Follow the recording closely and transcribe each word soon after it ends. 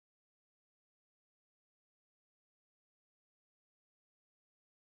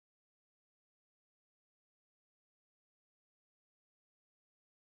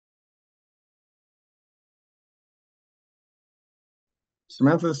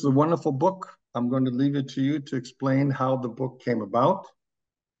Samantha, this is a wonderful book. I'm going to leave it to you to explain how the book came about,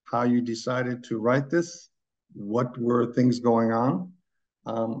 how you decided to write this, what were things going on,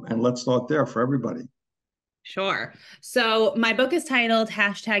 and let's start there for everybody. Sure. So my book is titled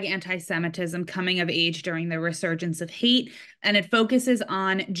 #Antisemitism Coming of Age During the Resurgence of Hate, and it focuses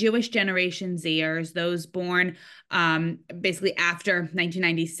on Jewish Generation Z-ers, those born basically after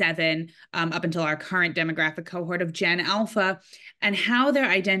 1997 up until our current demographic cohort of Gen Alpha, and how their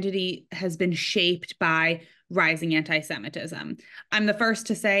identity has been shaped by rising anti-Semitism. I'm the first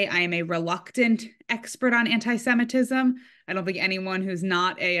to say I am a reluctant expert on anti-Semitism. I don't think anyone who's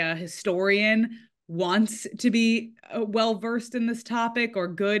not a historian wants to be well-versed in this topic or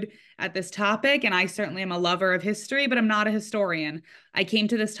good at this topic. And I certainly am a lover of history, but I'm not a historian. I came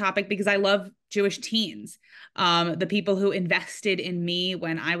to this topic because I love Jewish teens. The people who invested in me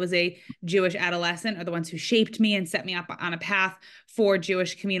when I was a Jewish adolescent are the ones who shaped me and set me up on a path for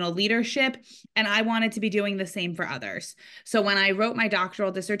Jewish communal leadership. And I wanted to be doing the same for others. So when I wrote my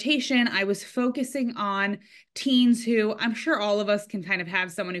doctoral dissertation, I was focusing on teens who I'm sure all of us can kind of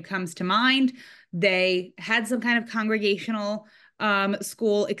have someone who comes to mind. They had some kind of congregational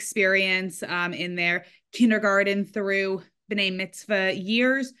school experience in their kindergarten through B'nai Mitzvah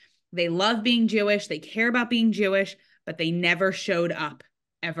years. They love being Jewish. They care about being Jewish, but they never showed up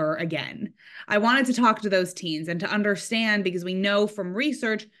ever again. I wanted to talk to those teens and to understand, because we know from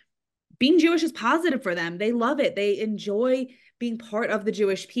research, being Jewish is positive for them. They love it. They enjoy being part of the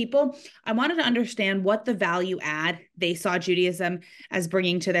Jewish people. I wanted to understand what the value add they saw Judaism as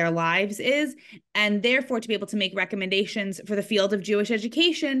bringing to their lives is, and therefore to be able to make recommendations for the field of Jewish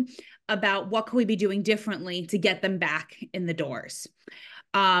education about what could we be doing differently to get them back in the doors.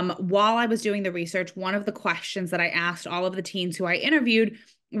 While I was doing the research, one of the questions that I asked all of the teens who I interviewed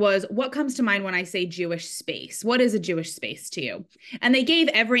was, what comes to mind when I say Jewish space? What is a Jewish space to you? And they gave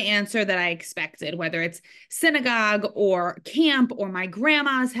every answer that I expected, whether it's synagogue or camp or my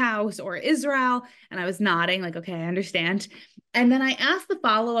grandma's house or Israel. And I was nodding like, okay, I understand. And then I asked the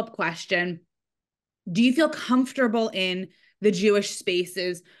follow-up question, do you feel comfortable in the Jewish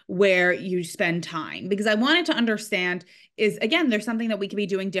spaces where you spend time? Because I wanted to understand is, again, there's something that we could be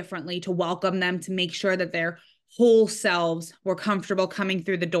doing differently to welcome them, to make sure that their whole selves were comfortable coming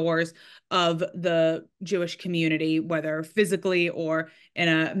through the doors of the Jewish community, whether physically or in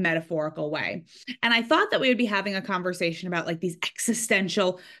a metaphorical way. And I thought that we would be having a conversation about like these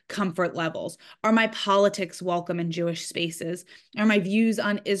existential comfort levels. Are my politics welcome in Jewish spaces? Are my views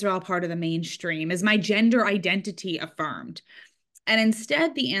on Israel part of the mainstream? Is my gender identity affirmed? And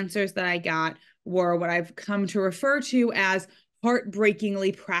instead, the answers that I got were what I've come to refer to as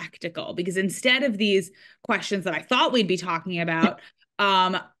heartbreakingly practical, because instead of these questions that I thought we'd be talking about,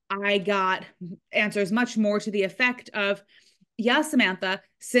 I got answers much more to the effect of, yeah, Samantha,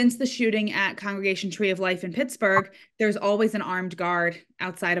 since the shooting at Congregation Tree of Life in Pittsburgh, there's always an armed guard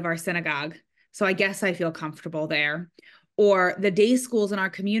outside of our synagogue. So I guess I feel comfortable there. Or the day schools in our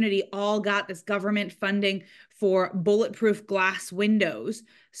community all got this government funding for bulletproof glass windows.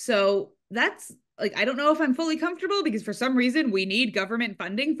 So that's like, I don't know if I'm fully comfortable, because for some reason we need government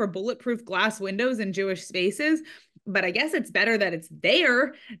funding for bulletproof glass windows in Jewish spaces. But I guess it's better that it's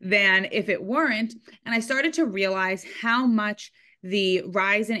there than if it weren't. And I started to realize how much the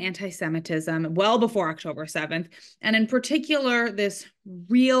rise in anti-Semitism well before October 7th, and in particular, this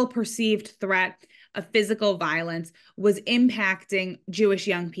real perceived threat of physical violence, was impacting Jewish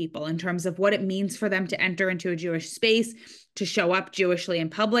young people in terms of what it means for them to enter into a Jewish space, to show up Jewishly in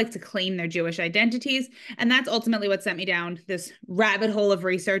public, to claim their Jewish identities. And that's ultimately what sent me down this rabbit hole of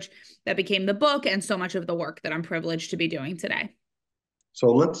research that became the book and so much of the work that I'm privileged to be doing today. So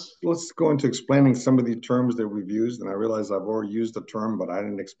let's go into explaining some of the terms that we've used. And I realize I've already used the term, but I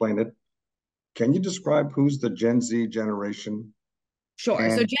didn't explain it. Can you describe who's the Gen Z generation? Sure.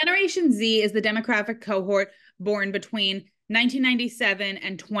 So Generation Z is the demographic cohort born between 1997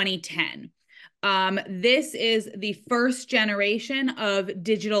 and 2010. This is the first generation of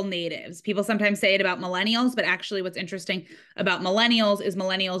digital natives. People sometimes say it about millennials, but actually what's interesting about millennials is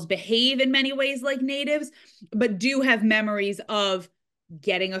millennials behave in many ways like natives, but do have memories of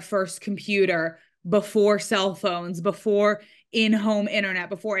getting a first computer before cell phones, before in-home internet,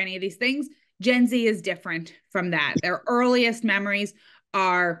 before any of these things. Gen Z is different from that. Their earliest memories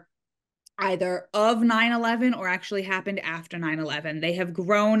are either of 9/11 or actually happened after 9/11. They have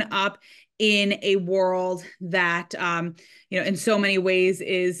grown up in a world that, in so many ways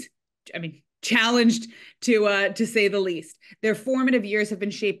is, challenged to say the least. Their formative years have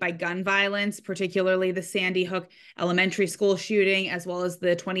been shaped by gun violence, particularly the Sandy Hook Elementary School shooting, as well as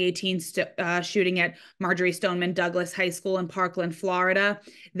the 2018 shooting at Marjorie Stoneman Douglas High School in Parkland, Florida.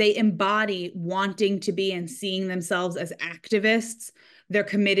 They embody wanting to be and seeing themselves as activists. They're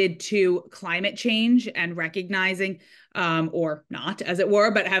committed to climate change and recognizing, or not, as it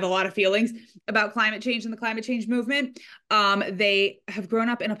were, but have a lot of feelings about climate change and the climate change movement. They have grown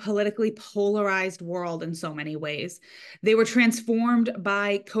up in a politically polarized world in so many ways. They were transformed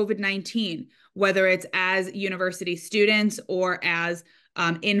by COVID-19, whether it's as university students or as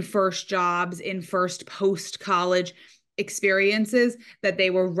in first jobs, in first post-college experiences that they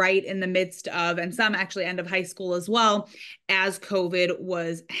were right in the midst of, and some actually end of high school as well, as COVID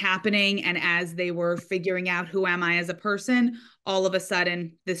was happening and as they were figuring out who am I as a person. All of a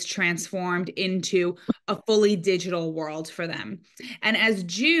sudden, this transformed into a fully digital world for them. And as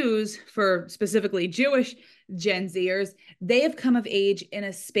Jews, for specifically Jewish Gen Zers, they have come of age in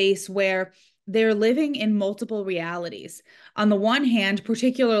a space where they're living in multiple realities. On the one hand,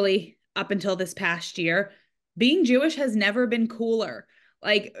 particularly up until this past year, being Jewish has never been cooler.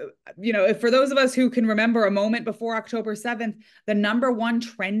 Like, for those of us who can remember a moment before October 7th, the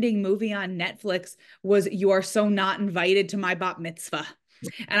 #1 trending movie on Netflix was You Are So Not Invited to My Bat Mitzvah.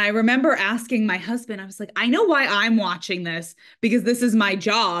 And I remember asking my husband, I was like, I know why I'm watching this, because this is my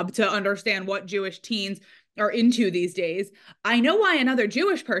job to understand what Jewish teens are into these days. I know why another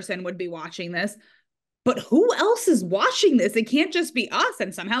Jewish person would be watching this, but who else is watching this? It can't just be us.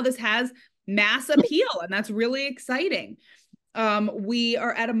 And somehow this has mass appeal, and that's really exciting. We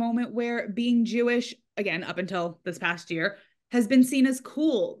are at a moment where being Jewish, again, up until this past year, has been seen as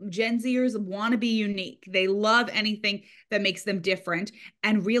cool. Gen Zers want to be unique. They love anything that makes them different,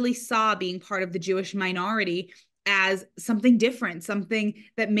 and really saw being part of the Jewish minority as something different, something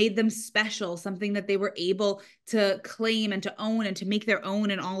that made them special, something that they were able to claim and to own and to make their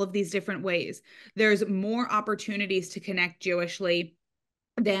own in all of these different ways. There's more opportunities to connect Jewishly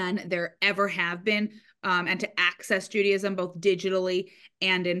than there ever have been, and to access Judaism both digitally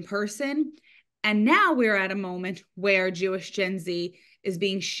and in person. And now we're at a moment where Jewish Gen Z is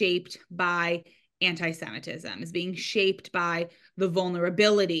being shaped by anti-Semitism, is being shaped by the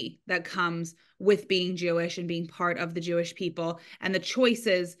vulnerability that comes with being Jewish and being part of the Jewish people, and the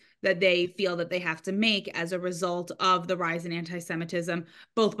choices that they feel that they have to make as a result of the rise in anti-Semitism,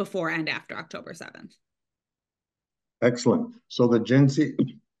 both before and after October 7th. Excellent. So the Gen Z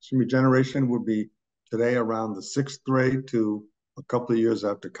generation would be today around the 6th grade to a couple of years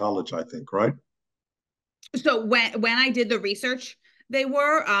after college, I think, right? So when I did the research, they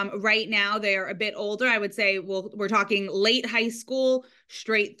were. Right now, they're a bit older. I would say, well, we're talking late high school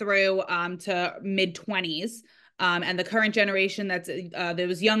straight through to mid-20s. And the current generation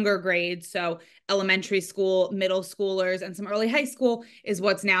those younger grades, so elementary school, middle schoolers, and some early high school, is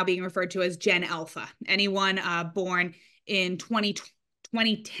what's now being referred to as Gen Alpha. Anyone born in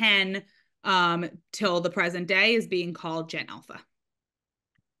 2010 till the present day is being called Gen Alpha.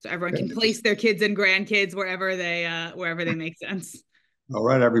 So everyone can place their kids and grandkids wherever they make sense. All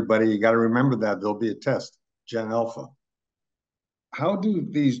right, everybody, you got to remember that there'll be a test, Gen Alpha. How do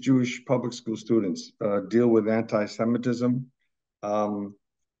these Jewish public school students deal with anti-Semitism?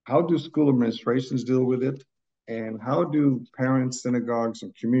 How do school administrations deal with it? And how do parents, synagogues,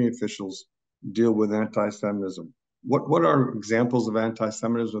 and community officials deal with anti-Semitism? What are examples of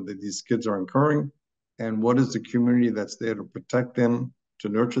anti-Semitism that these kids are incurring? And what is the community that's there to protect them, to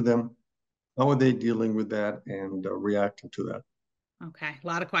nurture them? How are they dealing with that and reacting to that? Okay, a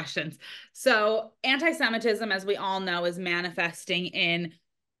lot of questions. So anti-Semitism, as we all know, is manifesting in,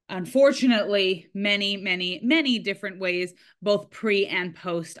 unfortunately, many, many, many different ways, both pre and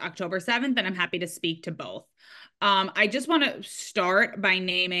post October 7th, and I'm happy to speak to both. I just want to start by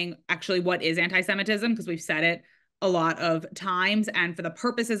naming actually what is anti-Semitism, because we've said it a lot of times, and for the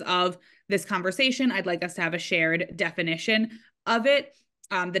purposes of this conversation, I'd like us to have a shared definition of it.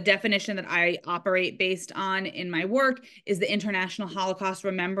 The definition that I operate based on in my work is the International Holocaust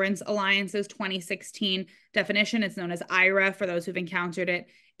Remembrance Alliance's 2016 definition. It's known as IRA for those who've encountered it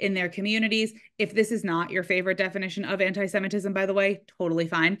in their communities. If this is not your favorite definition of anti-Semitism, by the way, totally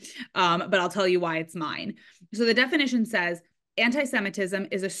fine. But I'll tell you why it's mine. So the definition says, anti-Semitism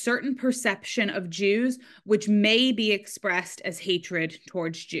is a certain perception of Jews which may be expressed as hatred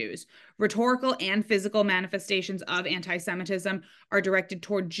towards Jews. Rhetorical and physical manifestations of anti-Semitism are directed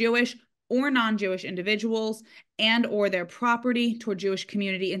toward Jewish or non-Jewish individuals and or their property, toward Jewish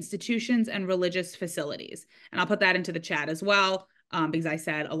community institutions and religious facilities. And I'll put that into the chat as well, because I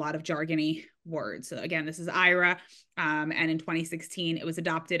said a lot of jargony words. So again, this is IRA, and in 2016, it was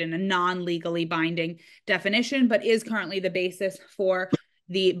adopted in a non-legally binding definition, but is currently the basis for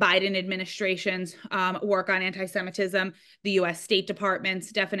the Biden administration's work on anti-Semitism, the U.S. State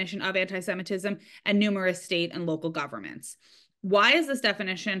Department's definition of anti-Semitism, and numerous state and local governments. Why is this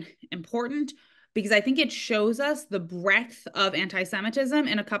definition important? Because I think it shows us the breadth of anti-Semitism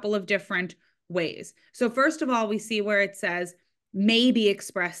in a couple of different ways. So first of all, we see where it says may be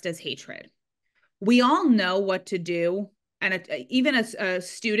expressed as hatred. We all know what to do, and even a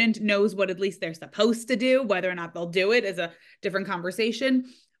student knows what at least they're supposed to do. Whether or not they'll do it is a different conversation.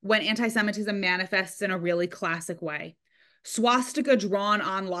 When anti-Semitism manifests in a really classic way. Swastika drawn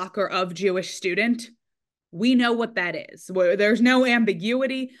on locker of Jewish student. We know what that is. There's no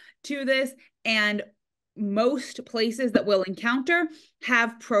ambiguity to this. And most places that we'll encounter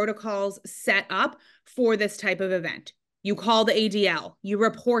have protocols set up for this type of event. You call the ADL, you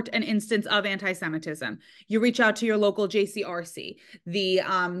report an instance of anti-Semitism, you reach out to your local JCRC,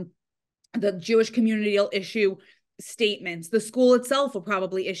 the Jewish community will issue statements. The school itself will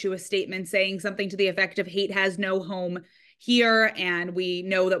probably issue a statement saying something to the effect of hate has no home here, and we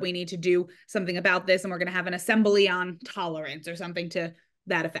know that we need to do something about this, and we're going to have an assembly on tolerance or something to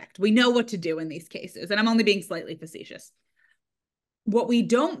that effect. We know what to do in these cases, and I'm only being slightly facetious. What we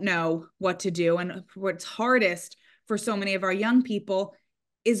don't know what to do, and what's hardest for so many of our young people,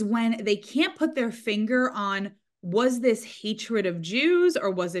 is when they can't put their finger on, was this hatred of Jews, or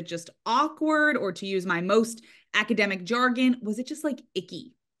was it just awkward, or to use my most academic jargon, was it just like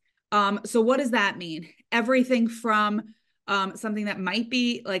icky? So what does that mean? Everything from something that might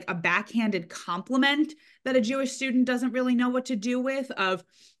be like a backhanded compliment that a Jewish student doesn't really know what to do with, of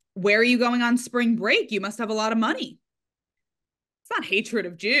where are you going on spring break? You must have a lot of money. It's not hatred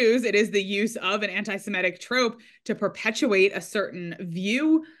of Jews. It is the use of an anti-Semitic trope to perpetuate a certain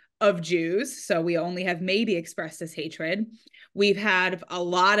view of Jews. So we only have maybe expressed as hatred. We've had a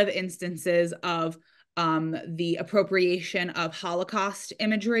lot of instances of the appropriation of Holocaust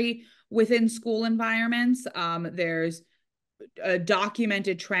imagery within school environments. There's a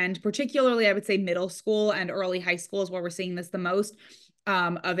documented trend, particularly I would say middle school and early high school is where we're seeing this the most,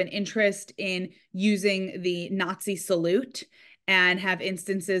 of an interest in using the Nazi salute, and have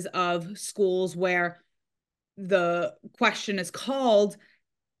instances of schools where the question is called,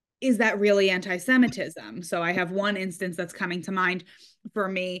 is that really anti-Semitism? So I have one instance that's coming to mind for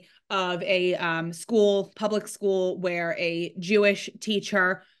me of a public school, where a Jewish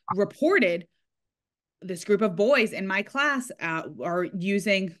teacher reported this group of boys in my class are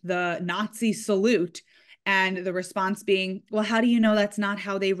using the Nazi salute, and the response being, well, how do you know that's not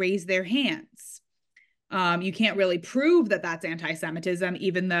how they raise their hands? You can't really prove that that's anti-Semitism,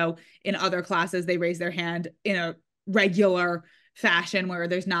 even though in other classes they raise their hand in a regular fashion where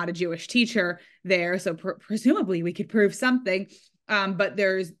there's not a Jewish teacher there. So presumably we could prove something. But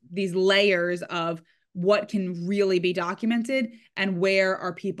there's these layers of what can really be documented, and where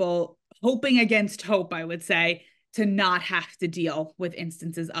are people hoping against hope, I would say, to not have to deal with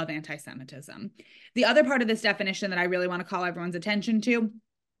instances of anti-Semitism. The other part of this definition that I really want to call everyone's attention to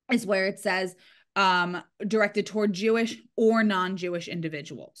is where it says directed toward Jewish or non-Jewish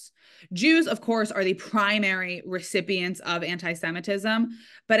individuals. Jews, of course, are the primary recipients of anti-Semitism,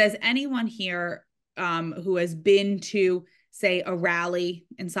 but as anyone here who has been to, say, a rally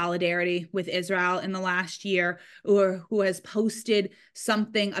in solidarity with Israel in the last year, or who has posted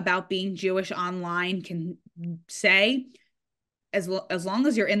something about being Jewish online, can say, as long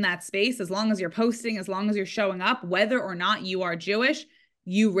as you're in that space, as long as you're posting, as long as you're showing up, whether or not you are Jewish,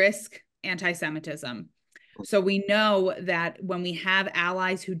 you risk anti-Semitism. So we know that when we have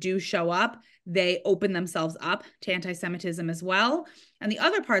allies who do show up, they open themselves up to anti-Semitism as well. And the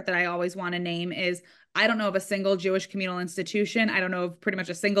other part that I always want to name is, I don't know of a single Jewish communal institution, I don't know of pretty much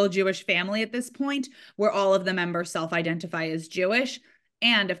a single Jewish family at this point where all of the members self-identify as Jewish.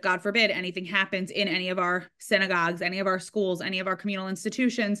 And if, God forbid, anything happens in any of our synagogues, any of our schools, any of our communal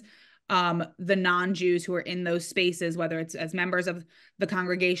institutions, the non-Jews who are in those spaces, whether it's as members of the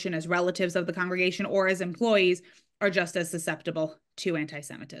congregation, as relatives of the congregation, or as employees, are just as susceptible to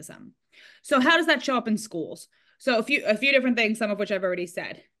anti-Semitism. So how does that show up in schools? So a few different things, some of which I've already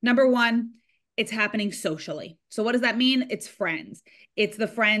said. Number one, it's happening socially. So what does that mean? It's friends. It's the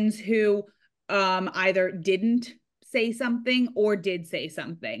friends who either didn't say something or did say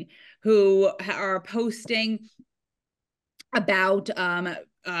something, who are posting about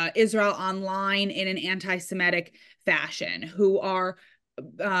Israel online in an anti-Semitic fashion, who are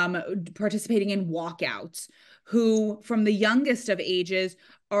participating in walkouts, who from the youngest of ages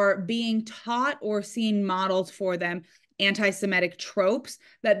are being taught or seen modeled for them anti-Semitic tropes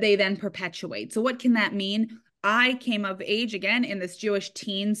that they then perpetuate. So what can that mean? I came of age again in this Jewish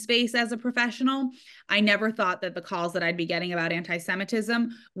teen space as a professional. I never thought that the calls that I'd be getting about anti-Semitism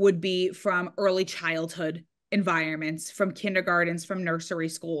would be from early childhood environments, from kindergartens, from nursery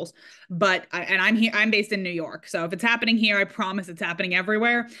schools. But I'm based in New York. So if it's happening here, I promise it's happening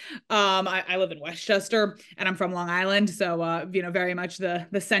everywhere. I live in Westchester and I'm from Long Island. So, very much the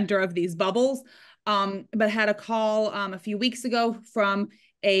center of these bubbles. But had a call a few weeks ago from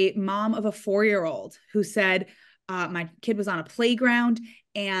a mom of a 4-year-old who said, my kid was on a playground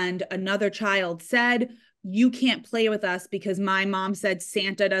and another child said, you can't play with us because my mom said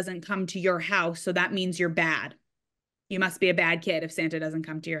Santa doesn't come to your house. So that means you're bad. You must be a bad kid if Santa doesn't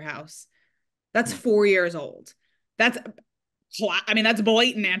come to your house. That's 4 years old. That's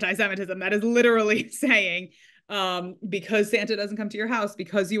blatant anti-Semitism. That is literally saying, because Santa doesn't come to your house,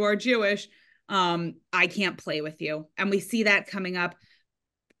 because you are Jewish, I can't play with you. And we see that coming up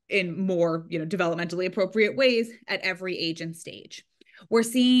in more, developmentally appropriate ways at every age and stage. We're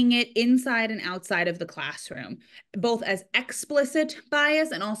seeing it inside and outside of the classroom, both as explicit bias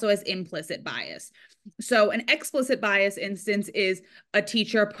and also as implicit bias. So an explicit bias instance is a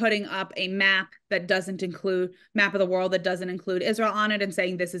teacher putting up a map of the world that doesn't include Israel on it and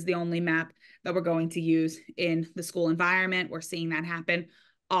saying this is the only map that we're going to use in the school environment. We're seeing that happen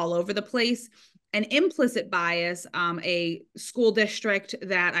all over the place. An implicit bias, a school district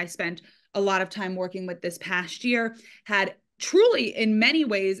that I spent a lot of time working with this past year had truly, in many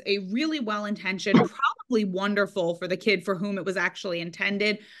ways, a really well-intentioned, probably wonderful for the kid for whom it was actually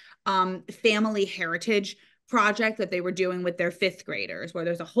intended, family heritage project that they were doing with their 5th graders, where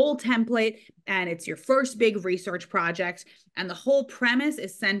there's a whole template and it's your first big research project. And the whole premise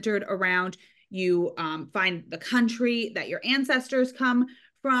is centered around you find the country that your ancestors come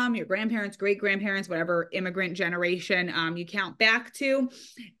from, your grandparents, great-grandparents, whatever immigrant generation you count back to,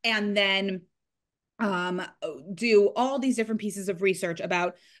 and then do all these different pieces of research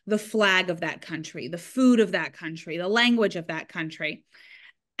about the flag of that country, the food of that country, the language of that country.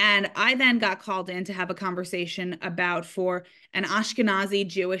 And I then got called in to have a conversation about, for an Ashkenazi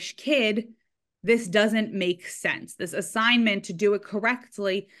Jewish kid, this doesn't make sense. This assignment to do it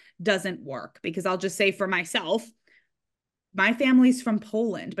correctly doesn't work, because I'll just say for myself, my family's from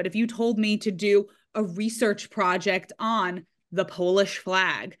Poland, but if you told me to do a research project on the Polish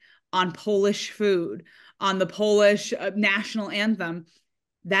flag, on Polish food, on the Polish national anthem,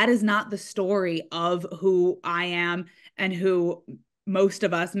 that is not the story of who I am and who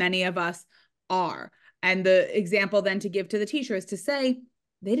many of us are. And the example then to give to the teacher is to say,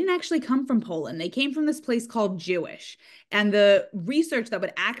 they didn't actually come from Poland. They came from this place called Jewish. And the research that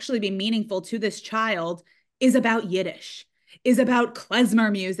would actually be meaningful to this child is about Yiddish, is about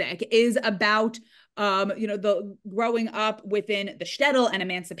klezmer music, is about the growing up within the shtetl and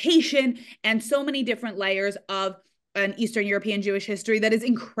emancipation and so many different layers of an Eastern European Jewish history that is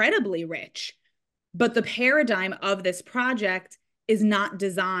incredibly rich. But the paradigm of this project is not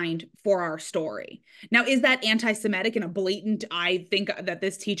designed for our story. Now, is that anti-Semitic and a blatant, I think that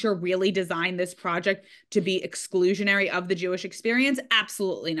this teacher really designed this project to be exclusionary of the Jewish experience?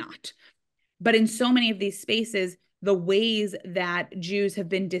 Absolutely not. But in so many of these spaces, the ways that Jews have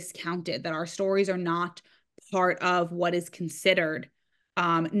been discounted, that our stories are not part of what is considered,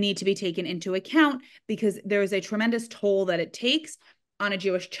 need to be taken into account, because there is a tremendous toll that it takes on a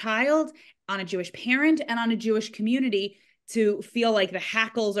Jewish child, on a Jewish parent, and on a Jewish community to feel like the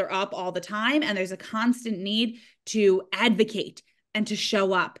hackles are up all the time. And there's a constant need to advocate and to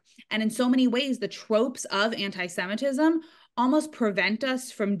show up. And in so many ways, the tropes of anti-Semitism almost prevent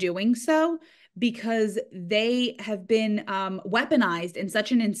us from doing so, because they have been weaponized in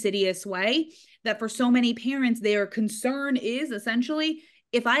such an insidious way that for so many parents, their concern is essentially,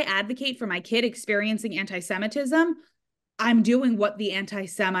 if I advocate for my kid experiencing anti-Semitism, I'm doing what the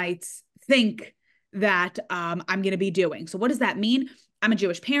anti-Semites think that I'm going to be doing. So what does that mean? I'm a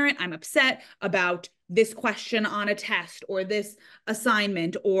Jewish parent. I'm upset about this question on a test or this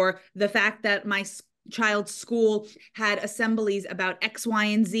assignment, or the fact that my child's school had assemblies about X, Y,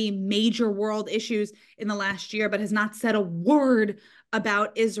 and Z major world issues in the last year, but has not said a word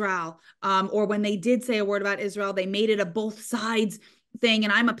about Israel. Or when they did say a word about Israel, they made it a both sides thing.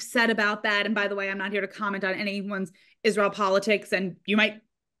 And I'm upset about that. And by the way, I'm not here to comment on anyone's Israel politics, and you might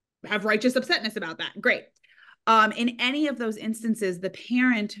have righteous upsetness about that. Great. In any of those instances, the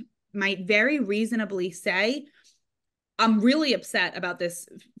parent might very reasonably say, I'm really upset about this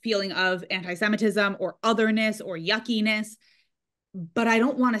feeling of anti-Semitism or otherness or yuckiness, but I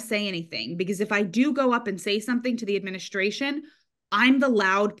don't want to say anything, because if I do go up and say something to the administration, I'm the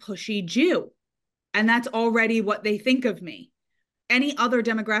loud, pushy Jew. And that's already what they think of me. Any other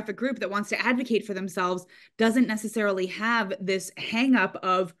demographic group that wants to advocate for themselves doesn't necessarily have this hang up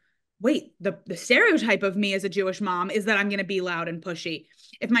of, wait, the stereotype of me as a Jewish mom is that I'm going to be loud and pushy.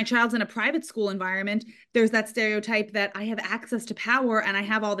 If my child's in a private school environment, there's that stereotype that I have access to power and I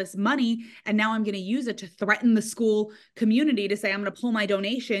have all this money, and now I'm going to use it to threaten the school community to say, I'm going to pull my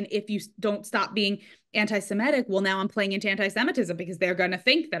donation if you don't stop being anti-Semitic. Well, now I'm playing into anti-Semitism because they're going to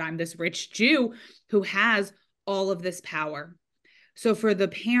think that I'm this rich Jew who has all of this power. So for the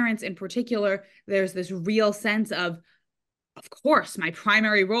parents in particular, there's this real sense of course, my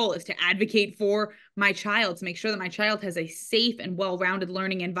primary role is to advocate for my child, to make sure that my child has a safe and well-rounded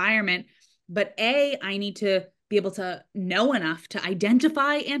learning environment. But I need to be able to know enough to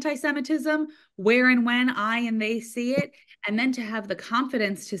identify anti-Semitism, where and when I and they see it, and then to have the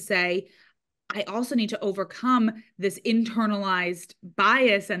confidence to say, I also need to overcome this internalized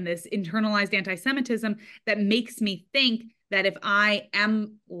bias and this internalized anti-Semitism that makes me think that if I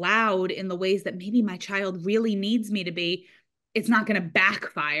am loud in the ways that maybe my child really needs me to be, it's not going to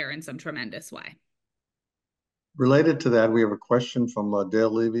backfire in some tremendous way. Related to that, we have a question from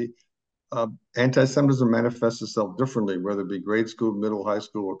Dale Levy. Anti-Semitism manifests itself differently, whether it be grade school, middle, high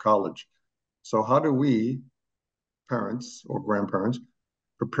school, or college. So how do we, parents or grandparents,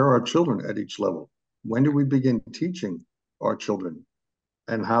 prepare our children at each level? When do we begin teaching our children?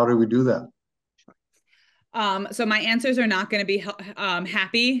 And how do we do that? So my answers are not going to be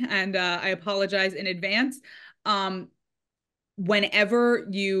happy, and I apologize in advance.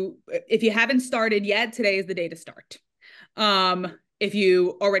 If you haven't started yet, today is the day to start. If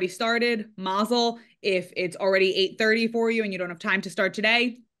you already started, mazel. If it's already 8:30 for you and you don't have time to start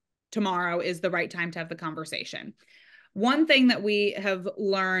today, tomorrow is the right time to have the conversation. One thing that we have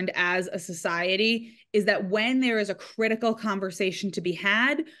learned as a society is that when there is a critical conversation to be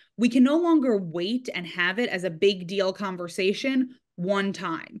had, we can no longer wait and have it as a big deal conversation one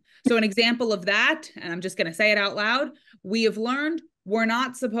time. So an example of that, and I'm just going to say it out loud, we have learned we're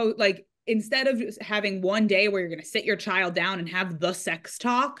not supposed, like, instead of having one day where you're going to sit your child down and have the sex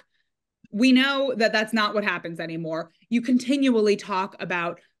talk, we know that that's not what happens anymore. You continually talk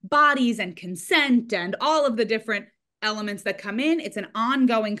about bodies and consent and all of the different elements that come in. It's an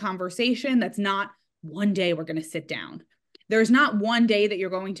ongoing conversation. That's not one day we're going to sit down. There's not one day that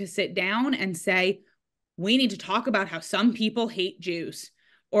you're going to sit down and say, we need to talk about how some people hate Jews,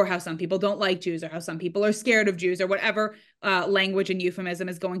 or how some people don't like Jews, or how some people are scared of Jews, or whatever language and euphemism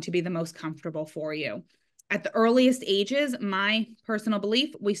is going to be the most comfortable for you. At the earliest ages, my personal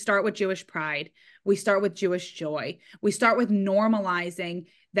belief, we start with Jewish pride. We start with Jewish joy. We start with normalizing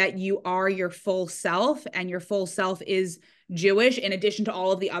that you are your full self, and your full self is Jewish, in addition to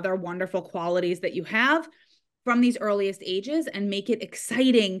all of the other wonderful qualities that you have from these earliest ages, and make it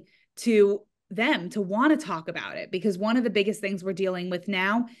exciting to them to want to talk about it. Because one of the biggest things we're dealing with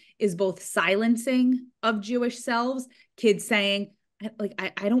now is both silencing of Jewish selves, kids saying,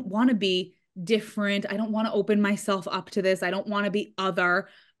 I don't want to be different. I don't want to open myself up to this. I don't want to be other.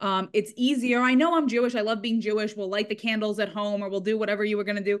 It's easier. I know I'm Jewish. I love being Jewish. We'll light the candles at home, or we'll do whatever you were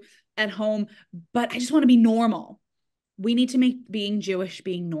going to do at home, but I just want to be normal. We need to make being Jewish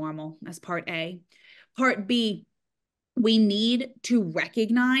being normal as part A. Part B, we need to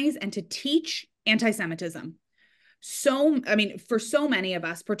recognize and to teach anti-Semitism. For so many of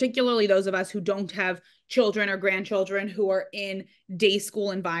us, particularly those of us who don't have children or grandchildren who are in day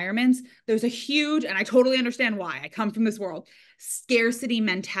school environments, there's a huge, and I totally understand why, I come from this world, scarcity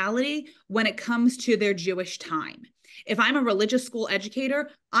mentality when it comes to their Jewish time. If I'm a religious school educator,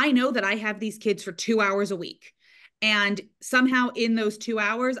 I know that I have these kids for 2 hours a week. And somehow in those 2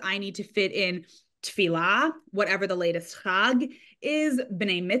 hours, I need to fit in tefillah, whatever the latest chag is,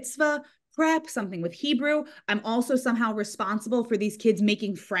 b'nai mitzvah, prep, something with Hebrew. I'm also somehow responsible for these kids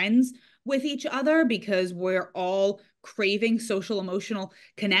making friends with each other, because we're all craving social emotional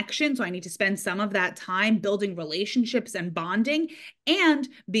connection. So I need to spend some of that time building relationships and bonding. And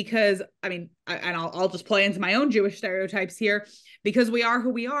because, I'll just play into my own Jewish stereotypes here, because we are who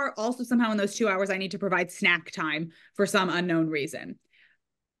we are, also somehow in those 2 hours, I need to provide snack time for some unknown reason.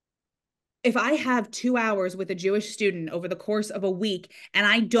 If I have 2 hours with a Jewish student over the course of a week, and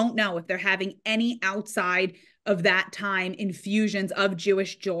I don't know if they're having any outside of that time infusions of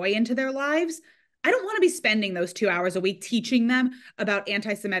Jewish joy into their lives, I don't want to be spending those 2 hours a week teaching them about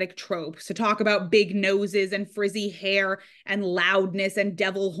anti-Semitic tropes, to talk about big noses and frizzy hair and loudness and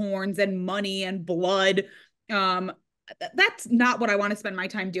devil horns and money and blood. That's not what I want to spend my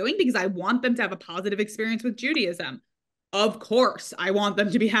time doing, because I want them to have a positive experience with Judaism. Of course, I want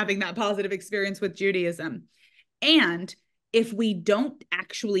them to be having that positive experience with Judaism. And if we don't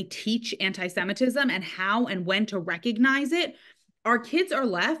actually teach anti-Semitism and how and when to recognize it, our kids are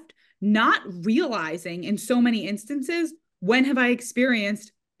left not realizing in so many instances, when have I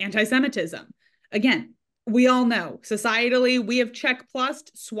experienced anti-Semitism? Again, we all know societally, we have check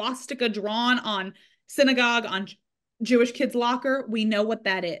plussed swastika drawn on synagogue, on Jewish kids' locker. We know what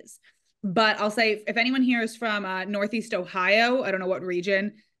that is. But I'll say, if anyone here is from Northeast Ohio, I don't know what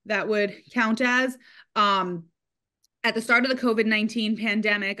region that would count as. At the start of the COVID-19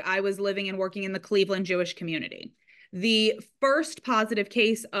 pandemic, I was living and working in the Cleveland Jewish community. The first positive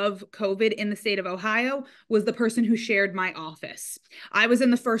case of COVID in the state of Ohio was the person who shared my office. I was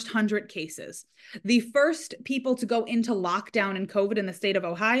in the first 100 cases. The first people to go into lockdown in COVID in the state of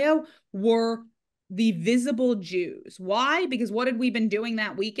Ohio were the visible Jews. Why? Because what had we been doing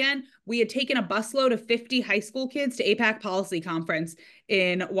that weekend? We had taken a busload of 50 high school kids to APAC Policy Conference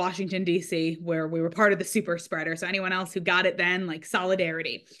in Washington, D.C., where we were part of the super spreader. So anyone else who got it then, like,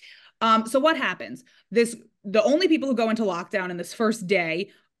 solidarity. So what happens? The only people who go into lockdown in this first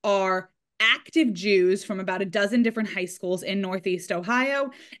day are active Jews from about a dozen different high schools in Northeast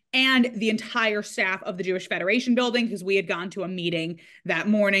Ohio and the entire staff of the Jewish Federation building, because we had gone to a meeting that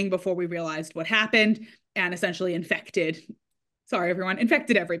morning before we realized what happened and essentially infected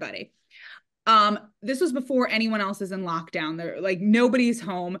everybody. This was before anyone else is in lockdown. They're like, nobody's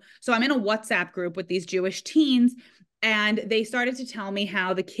home. So I'm in a WhatsApp group with these Jewish teens, and they started to tell me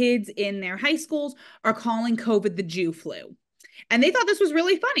how the kids in their high schools are calling COVID the Jew flu. And they thought this was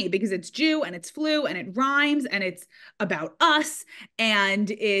really funny because it's Jew and it's flu and it rhymes and it's about us. And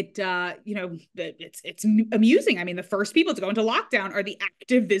it's amusing. I mean, the first people to go into lockdown are the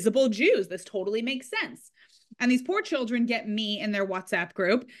active, visible Jews. This totally makes sense. And these poor children get me in their WhatsApp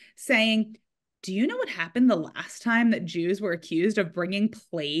group saying, do you know what happened the last time that Jews were accused of bringing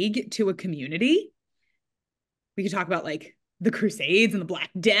plague to a community? We could talk about like the Crusades and the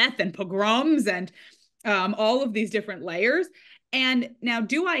Black Death and pogroms and all of these different layers. And now,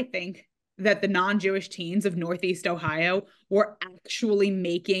 do I think that the non-Jewish teens of Northeast Ohio were actually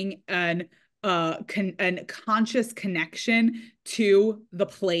making an conscious connection to the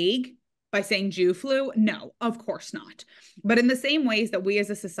plague by saying Jew flu? No, of course not. But in the same ways that we as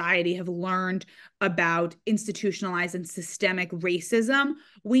a society have learned about institutionalized and systemic racism,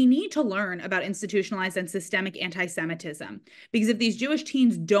 we need to learn about institutionalized and systemic anti-Semitism. Because if these Jewish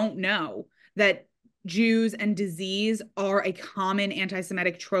teens don't know that Jews and disease are a common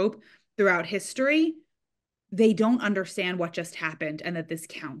anti-Semitic trope throughout history, they don't understand what just happened and that this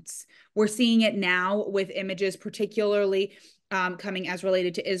counts. We're seeing it now with images, particularly coming as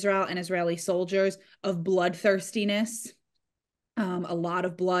related to Israel and Israeli soldiers, of bloodthirstiness, a lot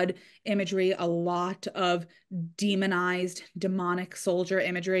of blood imagery, a lot of demonized, demonic soldier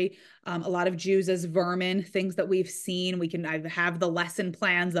imagery, a lot of Jews as vermin, things that we've seen. We can have the lesson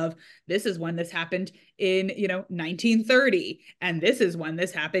plans of, this is when this happened in 1930, and this is when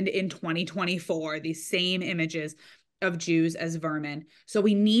this happened in 2024, these same images of Jews as vermin. So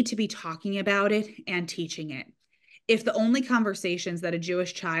we need to be talking about it and teaching it. If the only conversations that a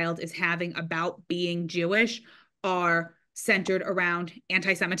Jewish child is having about being Jewish are centered around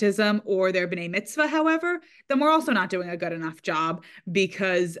anti-Semitism or their B'nai Mitzvah, however, then we're also not doing a good enough job,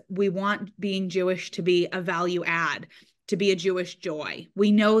 because we want being Jewish to be a value add, to be a Jewish joy.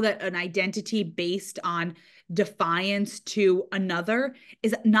 We know that an identity based on defiance to another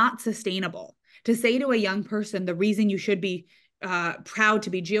is not sustainable. To say to a young person, the reason you should be proud to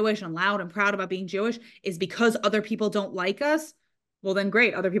be Jewish and loud and proud about being Jewish is because other people don't like us, well, then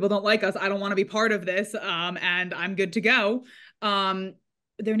great, other people don't like us. I don't want to be part of this, and I'm good to go.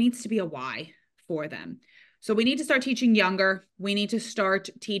 There needs to be a why for them. So we need to start teaching younger. We need to start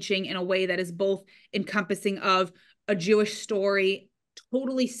teaching in a way that is both encompassing of a Jewish story,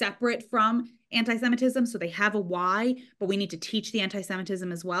 totally separate from anti-Semitism, so they have a why, but we need to teach the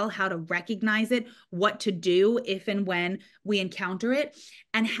anti-Semitism as well, how to recognize it, what to do if and when we encounter it,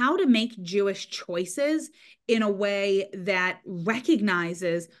 and how to make Jewish choices in a way that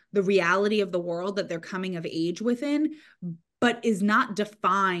recognizes the reality of the world that they're coming of age within, but is not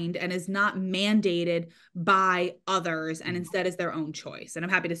defined and is not mandated by others, and instead is their own choice. And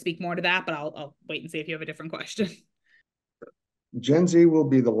I'm happy to speak more to that, but I'll wait and see if you have a different question. Gen Z will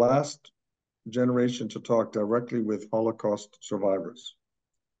be the last generation to talk directly with Holocaust survivors.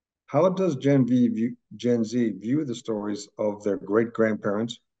 How does Gen Z view the stories of their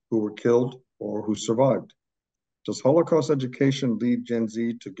great-grandparents who were killed or who survived? Does Holocaust education lead Gen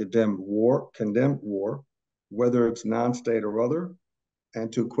Z to condemn war, whether it's non-state or other,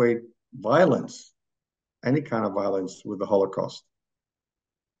 and to equate violence, any kind of violence, with the Holocaust?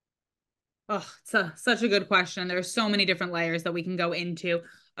 Oh, it's such a good question. There's so many different layers that we can go into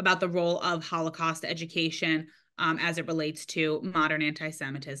about the role of Holocaust education as it relates to modern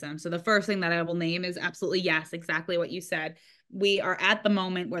anti-Semitism. So the first thing that I will name is absolutely yes, exactly what you said. We are at the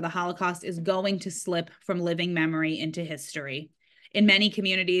moment where the Holocaust is going to slip from living memory into history. In many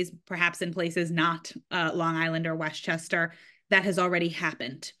communities, perhaps in places not Long Island or Westchester, that has already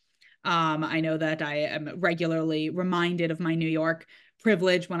happened. I know that I am regularly reminded of my New York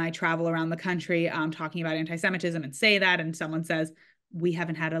privilege when I travel around the country talking about anti-Semitism and say that, and someone says, we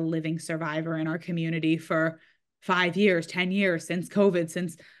haven't had a living survivor in our community for 5 years, 10 years, since COVID,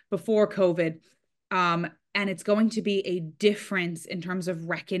 since before COVID. And it's going to be a difference in terms of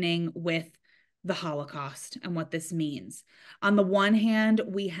reckoning with the Holocaust and what this means. On the one hand,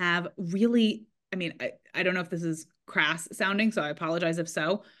 we have really, I don't know if this is crass sounding, so I apologize if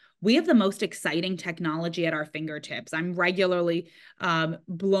so. We have the most exciting technology at our fingertips. I'm regularly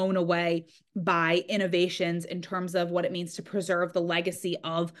blown away by innovations in terms of what it means to preserve the legacy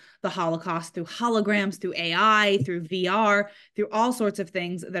of the Holocaust through holograms, through AI, through VR, through all sorts of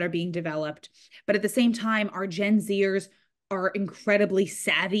things that are being developed. But at the same time, our Gen Zers are incredibly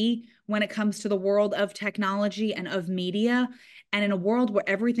savvy when it comes to the world of technology and of media. And in a world where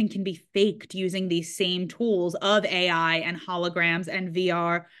everything can be faked using these same tools of AI and holograms and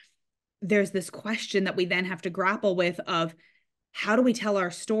VR, there's this question that we then have to grapple with of how do we tell our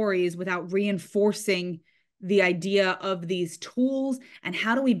stories without reinforcing the idea of these tools, and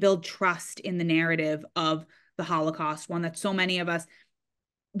how do we build trust in the narrative of the Holocaust, one that so many of us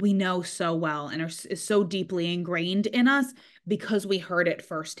we know so well and is so deeply ingrained in us because we heard it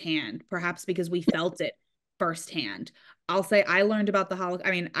firsthand, perhaps because we felt it firsthand. I'll say I learned about the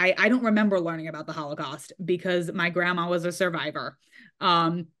Holocaust. I don't remember learning about the Holocaust because my grandma was a survivor.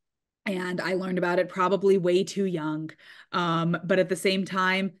 And I learned about it probably way too young. But at the same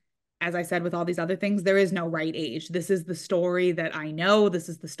time, as I said, with all these other things, there is no right age. This is the story that I know. This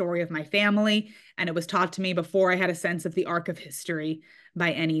is the story of my family. And it was taught to me before I had a sense of the arc of history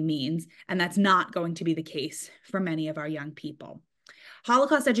by any means. And that's not going to be the case for many of our young people.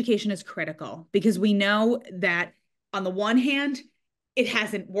 Holocaust education is critical because we know that on the one hand, it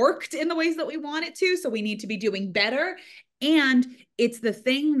hasn't worked in the ways that we want it to. So we need to be doing better. And it's the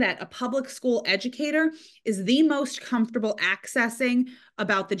thing that a public school educator is the most comfortable accessing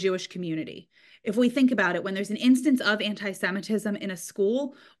about the Jewish community. If we think about it, when there's an instance of anti-Semitism in a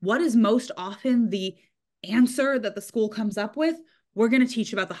school, what is most often the answer that the school comes up with? We're going to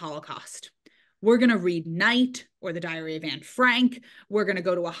teach about the Holocaust. We're going to read Night or the Diary of Anne Frank. We're going to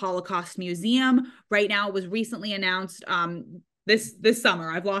go to a Holocaust museum. Right now, it was recently announced this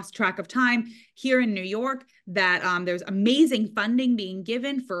summer, I've lost track of time, here in New York, that there's amazing funding being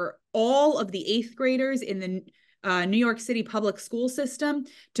given for all of the 8th graders in the New York City public school system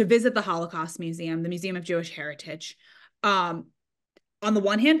to visit the Holocaust Museum, the Museum of Jewish Heritage. On the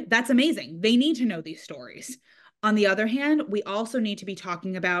one hand, that's amazing. They need to know these stories. On the other hand, we also need to be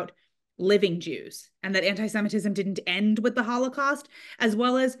talking about living Jews, and that anti-Semitism didn't end with the Holocaust, as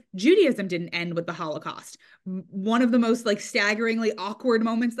well as Judaism didn't end with the Holocaust. One of the most staggeringly awkward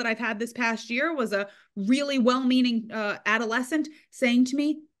moments that I've had this past year was a really well-meaning adolescent saying to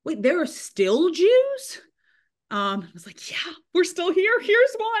me, wait, there are still Jews? I was like, yeah, we're still here.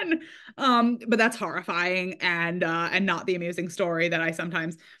 Here's one. But that's horrifying and not the amusing story that I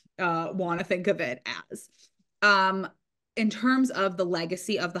sometimes want to think of it as. In terms of the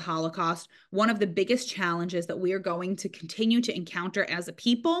legacy of the Holocaust, one of the biggest challenges that we are going to continue to encounter as a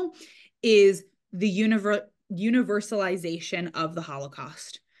people is the universalization of the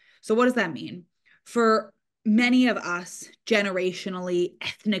Holocaust. So what does that mean? For many of us, generationally,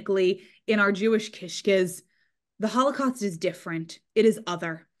 ethnically, in our Jewish kishkes, the Holocaust is different. It is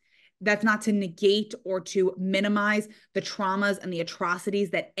other. That's not to negate or to minimize the traumas and the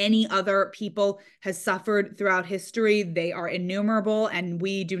atrocities that any other people has suffered throughout history. They are innumerable, and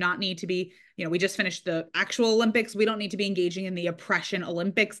we do not need to be, we just finished the actual Olympics. We don't need to be engaging in the oppression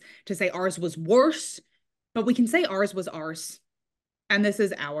Olympics to say ours was worse, but we can say ours was ours, and this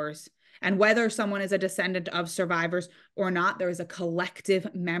is ours. And whether someone is a descendant of survivors or not, there is a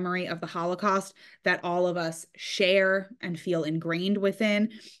collective memory of the Holocaust that all of us share and feel ingrained within,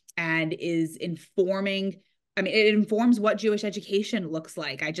 and is informing. It informs what Jewish education looks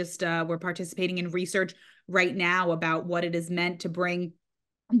like. We're participating in research right now about what it is meant to bring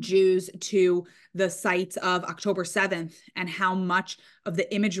Jews to the sites of October 7th and how much of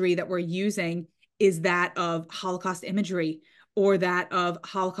the imagery that we're using is that of Holocaust imagery, or that of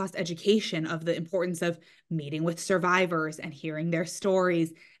Holocaust education, of the importance of meeting with survivors and hearing their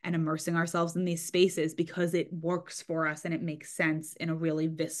stories and immersing ourselves in these spaces because it works for us and it makes sense in a really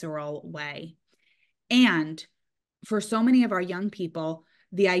visceral way. And for so many of our young people,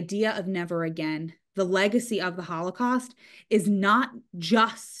 the idea of never again, the legacy of the Holocaust, is not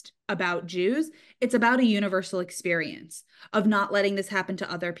just about Jews. It's about a universal experience of not letting this happen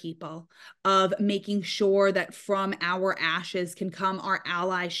to other people, of making sure that from our ashes can come our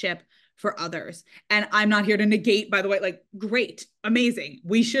allyship for others. And I'm not here to negate, by the way, like, great, amazing.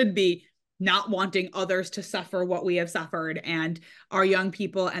 We should be not wanting others to suffer what we have suffered, and our young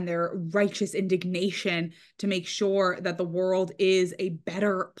people and their righteous indignation to make sure that the world is a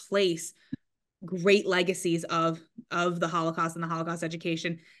better place. Great legacies of the Holocaust and the Holocaust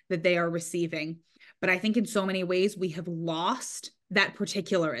education that they are receiving. But I think in so many ways we have lost that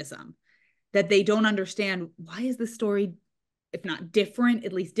particularism, that they don't understand, why is this story, if not different,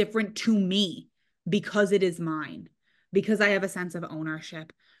 at least different to me, because it is mine, because I have a sense of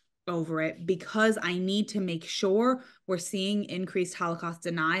ownership over it, because I need to make sure we're seeing increased Holocaust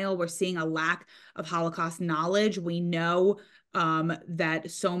denial. We're seeing a lack of Holocaust knowledge. We know that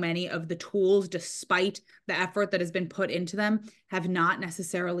so many of the tools, despite the effort that has been put into them, have not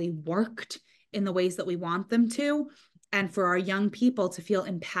necessarily worked in the ways that we want them to. And for our young people to feel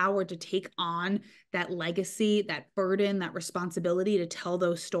empowered to take on that legacy, that burden, that responsibility to tell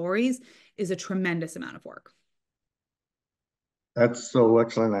those stories is a tremendous amount of work. That's so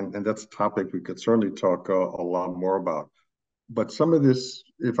excellent, and that's a topic we could certainly talk a lot more about. But some of this,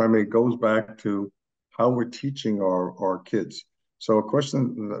 if I may, goes back to how we're teaching our kids. So a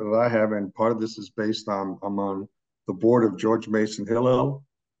question that I have, and part of this is based on, I'm on the board of George Mason Hillel,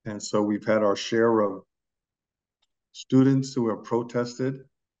 and so we've had our share of students who have protested,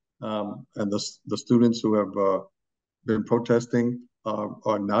 and the students who have been protesting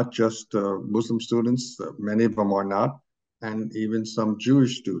are not just Muslim students. Many of them are not, and even some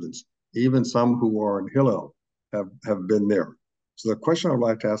Jewish students, even some who are in Hillel have been there. So the question I'd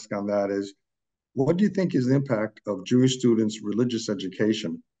like to ask on that is, what do you think is the impact of Jewish students' religious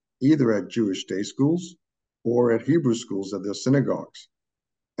education, either at Jewish day schools or at Hebrew schools at their synagogues?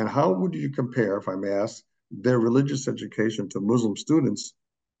 And how would you compare, if I may ask, their religious education to Muslim students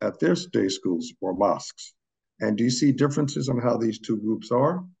at their day schools or mosques? And do you see differences on how these two groups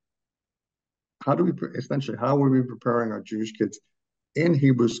are? How do we, essentially, how are we preparing our Jewish kids in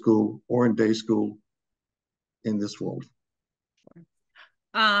Hebrew school or in day school in this world?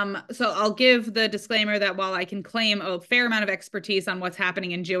 So I'll give the disclaimer that while I can claim a fair amount of expertise on what's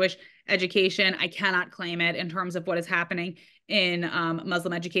happening in Jewish education, I cannot claim it in terms of what is happening in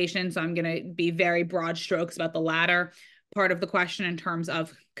Muslim education. So I'm going to be very broad strokes about the latter part of the question in terms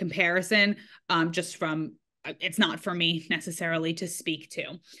of comparison, just from, it's not for me necessarily to speak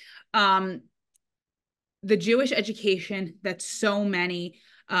to. The Jewish education that so many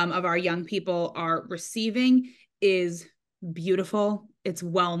of our young people are receiving is beautiful. It's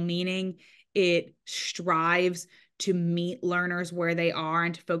well-meaning. It strives to meet learners where they are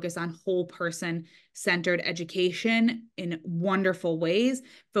and to focus on whole person-centered education in wonderful ways,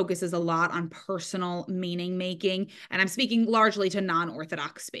 focuses a lot on personal meaning making. And I'm speaking largely to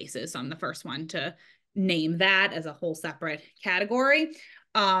non-Orthodox spaces. So I'm the first one to name that as a whole separate category.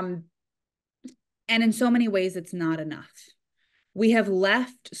 And in so many ways, it's not enough. We have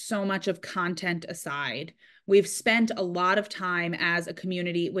left so much of content aside. We've spent a lot of time as a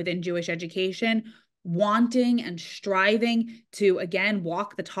community within Jewish education wanting and striving to, again,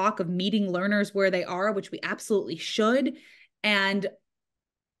 walk the talk of meeting learners where they are, which we absolutely should, and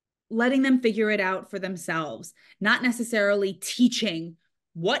letting them figure it out for themselves, not necessarily teaching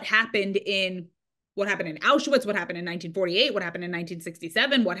what happened in Auschwitz, what happened in 1948, what happened in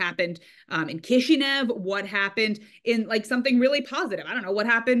 1967, what happened in Kishinev, what happened in like something really positive. I don't know, what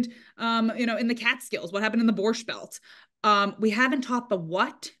happened, in the Catskills, what happened in the Borscht Belt. We haven't taught the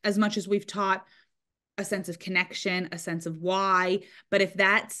what as much as we've taught a sense of connection, a sense of why. But if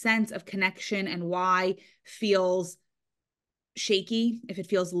that sense of connection and why feels shaky, if it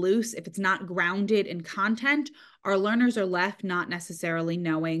feels loose, if it's not grounded in content, our learners are left not necessarily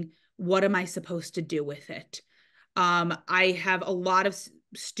knowing, what am I supposed to do with it? I have a lot of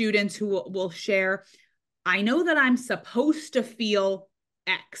students who will share, I know that I'm supposed to feel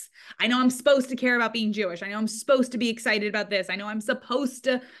X. I know I'm supposed to care about being Jewish. I know I'm supposed to be excited about this. I know I'm supposed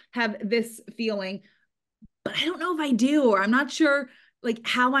to have this feeling, but I don't know if I do, or I'm not sure like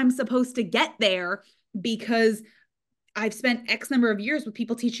how I'm supposed to get there, because I've spent X number of years with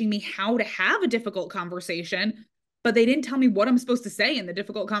people teaching me how to have a difficult conversation, but they didn't tell me what I'm supposed to say in the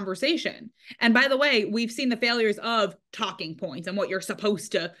difficult conversation. And by the way, we've seen the failures of talking points and what you're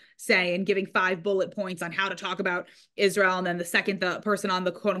supposed to say and giving 5 bullet points on how to talk about Israel. And then the second the person on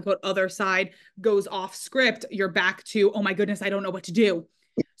the quote unquote other side goes off script, you're back to, oh my goodness, I don't know what to do.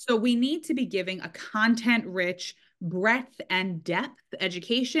 So we need to be giving a content-rich, breadth and depth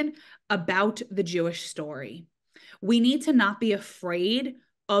education about the Jewish story. We need to not be afraid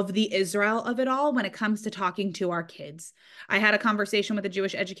of the Israel of it all when it comes to talking to our kids. I had a conversation with a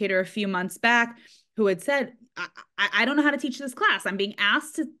Jewish educator a few months back who had said, I don't know how to teach this class. I'm being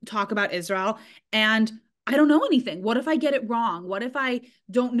asked to talk about Israel and I don't know anything. What if I get it wrong? What if I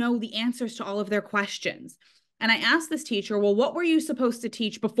don't know the answers to all of their questions? And I asked this teacher, well, what were you supposed to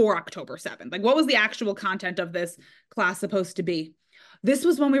teach before October 7th? Like, what was the actual content of this class supposed to be? This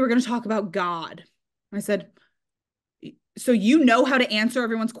was when we were going to talk about God. I said, so you know how to answer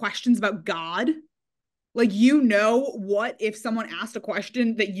everyone's questions about God? Like, you know what if someone asked a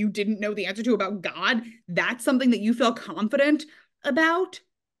question that you didn't know the answer to about God? That's something that you feel confident about?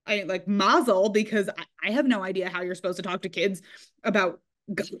 I like mazel, because I have no idea how you're supposed to talk to kids about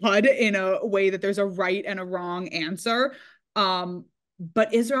God in a way that there's a right and a wrong answer.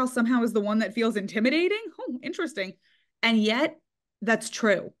 But Israel somehow is the one that feels intimidating. Oh, interesting. And yet that's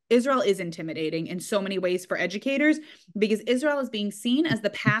true. Israel is intimidating in so many ways for educators because Israel is being seen as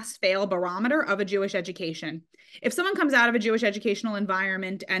the pass-fail barometer of a Jewish education. If someone comes out of a Jewish educational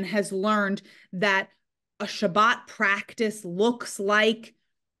environment and has learned that a Shabbat practice looks like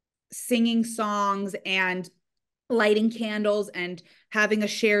singing songs and lighting candles and having a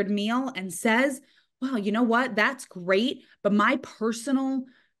shared meal and says, wow, you know what? That's great. But my personal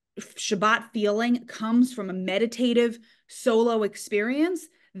Shabbat feeling comes from a meditative solo experience.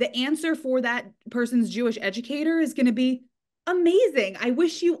 The answer for that person's Jewish educator is going to be amazing. I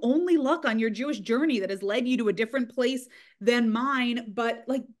wish you only luck on your Jewish journey that has led you to a different place than mine. But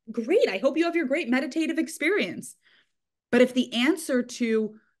like, great. I hope you have your great meditative experience. But if the answer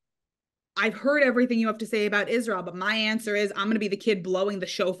to I've heard everything you have to say about Israel, but my answer is I'm going to be the kid blowing the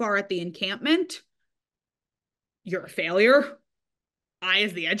shofar at the encampment, you're a failure. I,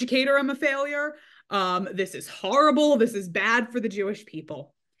 as the educator, am a failure. This is horrible. This is bad for the Jewish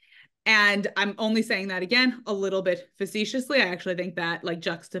people. And I'm only saying that again, a little bit facetiously. I actually think that like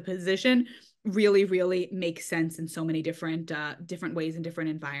juxtaposition really, really makes sense in so many different ways and different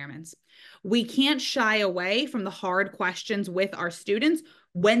environments. We can't shy away from the hard questions with our students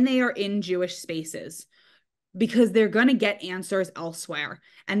when they are in Jewish spaces, because they're going to get answers elsewhere.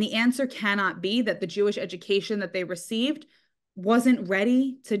 And the answer cannot be that the Jewish education that they received wasn't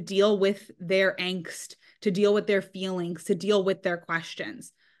ready to deal with their angst, to deal with their feelings, to deal with their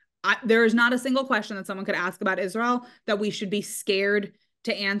questions. There is not a single question that someone could ask about Israel that we should be scared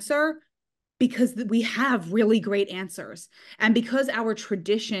to answer, because we have really great answers. And because our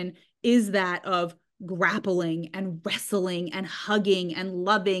tradition is that of grappling and wrestling and hugging and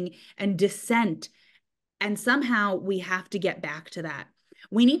loving and dissent. And somehow we have to get back to that.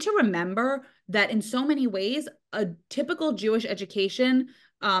 We need to remember that in so many ways, a typical Jewish education,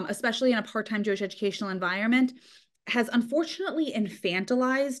 especially in a part-time Jewish educational environment, has unfortunately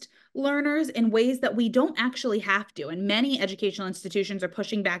infantilized learners in ways that we don't actually have to. And many educational institutions are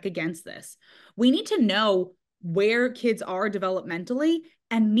pushing back against this. We need to know where kids are developmentally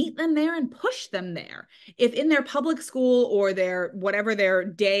and meet them there and push them there. If in their public school or their whatever their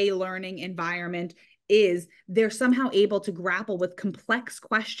day learning environment is, they're somehow able to grapple with complex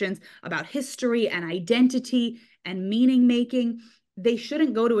questions about history and identity and meaning making, they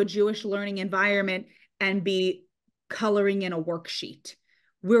shouldn't go to a Jewish learning environment and be coloring in a worksheet.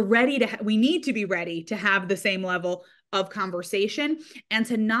 We need to be ready to have the same level of conversation and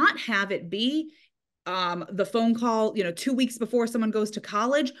to not have it be the phone call, 2 weeks before someone goes to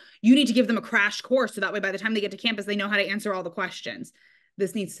college. You need to give them a crash course so that way by the time they get to campus, they know how to answer all the questions.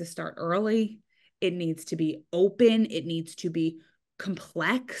 This needs to start early. It needs to be open. It needs to be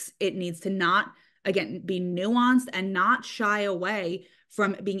complex. It needs to not, again, be nuanced and not shy away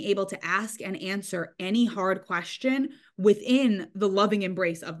from being able to ask and answer any hard question within the loving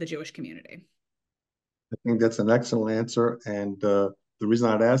embrace of the Jewish community. I think that's an excellent answer. And the reason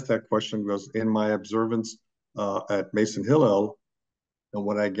I'd ask that question was in my observance at Mason Hillel, and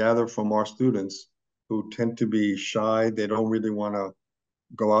what I gather from our students who tend to be shy, they don't really want to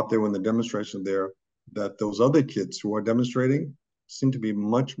go out there when the demonstration there, that those other kids who are demonstrating seem to be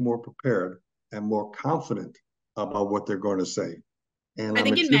much more prepared and more confident about what they're going to say. And I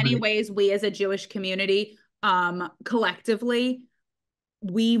think in many ways, we as a Jewish community, collectively,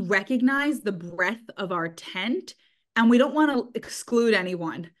 we recognize the breadth of our tent and we don't want to exclude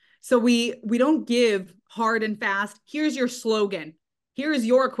anyone. So we don't give hard and fast. Here's your slogan. Here's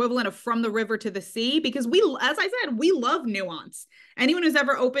your equivalent of from the river to the sea, because we, as I said, we love nuance. Anyone who's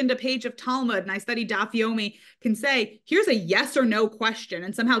ever opened a page of Talmud, and I study Daf Yomi, can say, here's a yes or no question.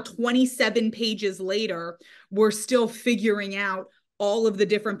 And somehow 27 pages later, we're still figuring out all of the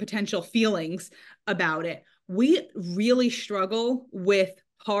different potential feelings about it. We really struggle with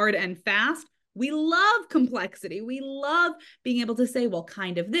hard and fast. We love complexity. We love being able to say, well,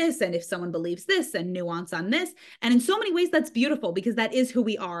 kind of this, and if someone believes this, and nuance on this. And in so many ways, that's beautiful, because that is who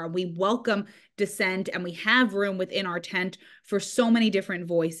we are. We welcome dissent, and we have room within our tent for so many different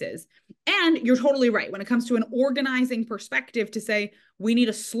voices. And you're totally right. When it comes to an organizing perspective, to say we need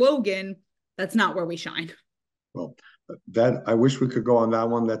a slogan, that's not where we shine. Well, that I wish we could go on that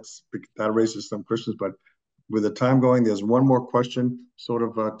one. That raises some questions, but with the time going, there's one more question, sort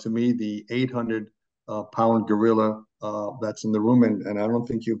of to me, the 800-pound gorilla that's in the room, and I don't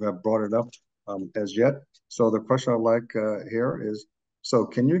think you've brought it up as yet. So the question I'd like here is, so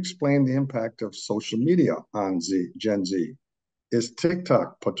can you explain the impact of social media on Gen Z? Is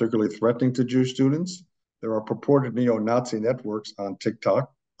TikTok particularly threatening to Jewish students? There are purported neo-Nazi networks on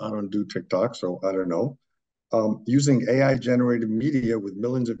TikTok. I don't do TikTok, so I don't know. Using AI-generated media with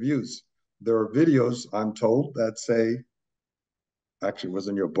millions of views. There are videos, I'm told, that say, actually it was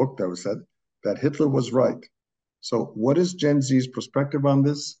in your book that was said, that Hitler was right. So what is Gen Z's perspective on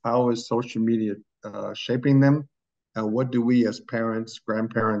this? How is social media shaping them? And what do we as parents,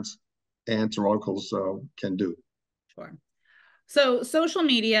 grandparents, aunts, or uncles can do? Sure. So social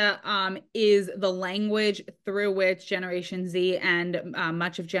media is the language through which Generation Z and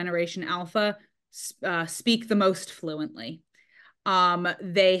much of Generation Alpha speak the most fluently.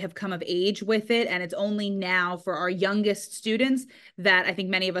 They have come of age with it, and it's only now for our youngest students that I think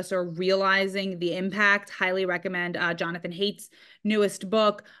many of us are realizing the impact. Highly recommend Jonathan Haidt's newest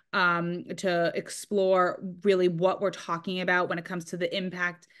book to explore really what we're talking about when it comes to the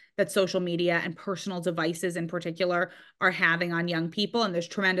impact that social media and personal devices in particular are having on young people. And there's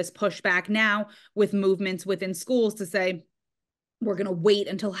tremendous pushback now with movements within schools to say, we're going to wait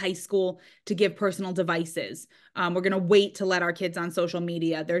until high school to give personal devices. We're going to wait to let our kids on social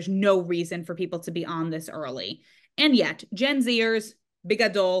media. There's no reason for people to be on this early. And yet, Gen Zers,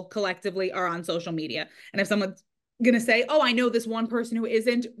 Bigadol, collectively are on social media. And if someone's going to say, oh, I know this one person who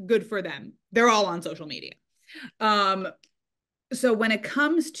isn't, good for them. They're all on social media. So when it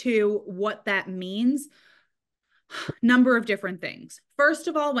comes to what that means, number of different things. First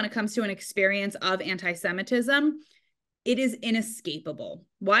of all, when it comes to an experience of anti-Semitism, it is inescapable.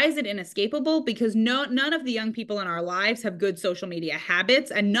 Why is it inescapable? Because none of the young people in our lives have good social media habits,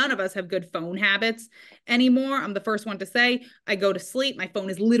 and none of us have good phone habits anymore. I'm the first one to say, I go to sleep, my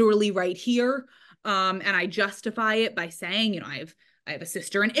phone is literally right here, and I justify it by saying, I have a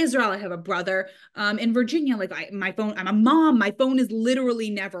sister in Israel, I have a brother in Virginia. My phone, I'm a mom, my phone is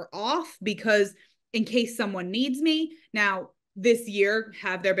literally never off, because in case someone needs me. Now, this year,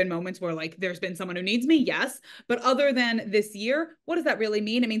 have there been moments where there's been someone who needs me? Yes. But other than this year, what does that really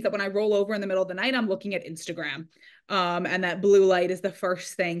mean? It means that when I roll over in the middle of the night, I'm looking at Instagram. And that blue light is the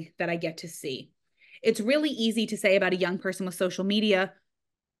first thing that I get to see. It's really easy to say about a young person with social media,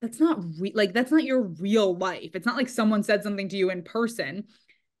 that's not that's not your real life. It's not like someone said something to you in person.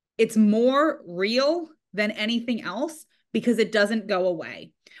 It's more real than anything else because it doesn't go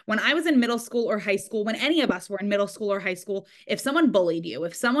away. When I was in middle school or high school, when any of us were in middle school or high school, if someone bullied you,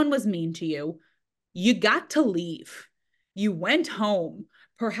 if someone was mean to you, you got to leave. You went home.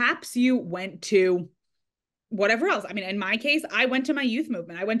 Perhaps you went to whatever else. I mean, in my case, I went to my youth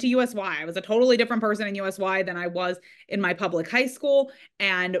movement. I went to USY. I was a totally different person in USY than I was in my public high school.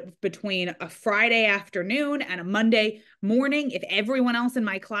 And between a Friday afternoon and a Monday morning, if everyone else in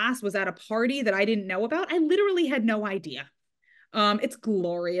my class was at a party that I didn't know about, I literally had no idea. It's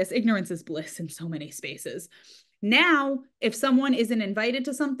glorious. Ignorance is bliss in so many spaces. Now, if someone isn't invited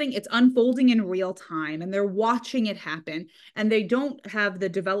to something, it's unfolding in real time and they're watching it happen, and they don't have the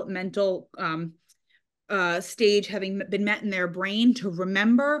developmental stage having been met in their brain to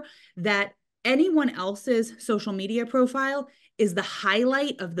remember that anyone else's social media profile is the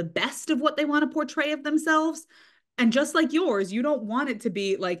highlight of the best of what they want to portray of themselves. And just like yours, you don't want it to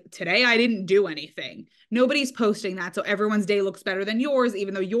be like, today I didn't do anything. Nobody's posting that, so everyone's day looks better than yours,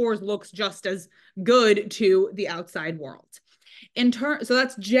 even though yours looks just as good to the outside world. So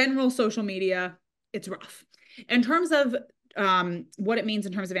that's general social media. It's rough. In terms of what it means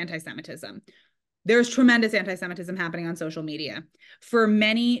in terms of anti-Semitism, there's tremendous anti-Semitism happening on social media. For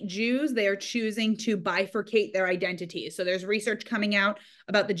many Jews, they are choosing to bifurcate their identities. So there's research coming out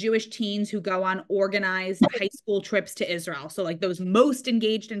about the Jewish teens who go on organized high school trips to Israel. So those most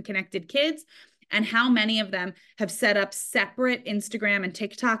engaged and connected kids. and how many of them have set up separate Instagram and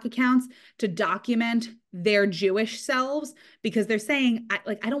TikTok accounts to document their Jewish selves, because they're saying,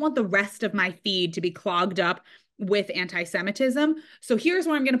 I don't want the rest of my feed to be clogged up with anti-Semitism. So here's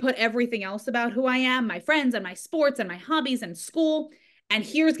where I'm going to put everything else about who I am, my friends and my sports and my hobbies and school. And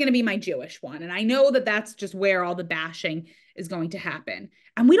here's going to be my Jewish one. And I know that that's just where all the bashing is going to happen.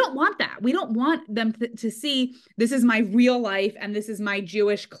 And we don't want that. We don't want them to see this is my real life and this is my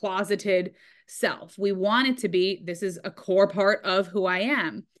Jewish closeted self. We want it to be, this is a core part of who I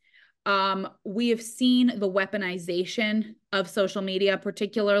am. We have seen the weaponization of social media,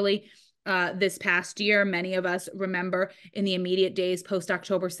 particularly this past year. Many of us remember in the immediate days post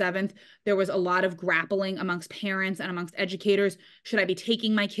October 7th, there was a lot of grappling amongst parents and amongst educators. Should I be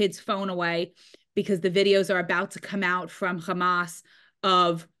taking my kid's phone away? Because the videos are about to come out from Hamas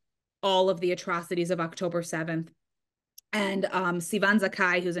of all of the atrocities of October 7th. And Sivan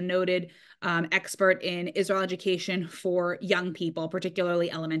Zakai, who's a noted expert in Israel education for young people,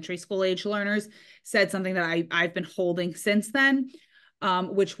 particularly elementary school age learners, said something that I've been holding since then,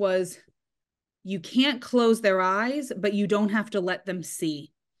 which was, you can't close their eyes, but you don't have to let them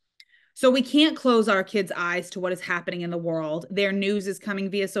see. So we can't close our kids' eyes to what is happening in the world. Their news is coming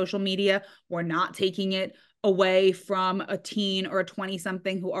via social media. We're not taking it away from a teen or a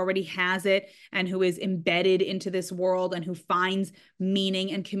 20-something who already has it and who is embedded into this world and who finds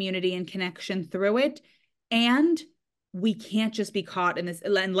meaning and community and connection through it. And we can't just be caught in this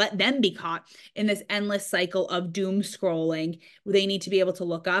and let them be caught in this endless cycle of doom scrolling. They need to be able to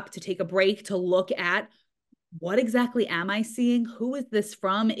look up, to take a break, to look at, what exactly am I seeing? Who is this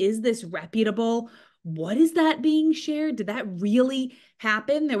from? Is this reputable? What is that being shared? Did that really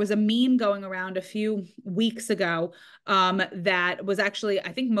happen? There was a meme going around a few weeks ago that was actually,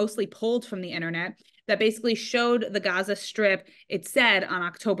 I think, mostly pulled from the internet, that basically showed the Gaza Strip. It said on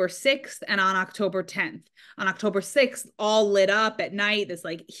October 6th and on October 10th. On October 6th, all lit up at night, this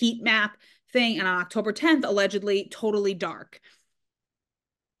like heat map thing. And on October 10th, allegedly totally dark.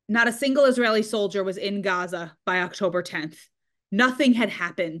 Not a single Israeli soldier was in Gaza by October 10th. Nothing had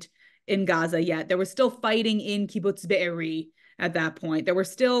happened in Gaza yet. There was still fighting in Kibbutz Be'eri at that point. There were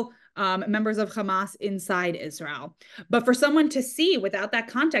still members of Hamas inside Israel. But for someone to see, without that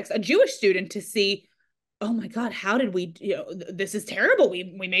context, a Jewish student to see, oh my God, how did we, this is terrible.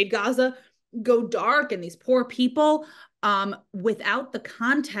 We made Gaza go dark and these poor people, without the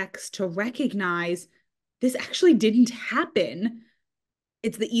context to recognize this actually didn't happen.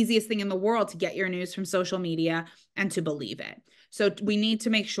 It's the easiest thing in the world to get your news from social media and to believe it. So we need to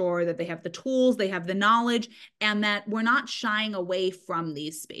make sure that they have the tools, they have the knowledge, and that we're not shying away from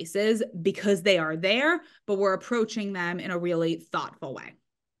these spaces because they are there, but we're approaching them in a really thoughtful way.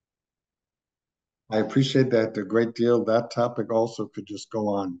 I appreciate that a great deal. That topic also could just go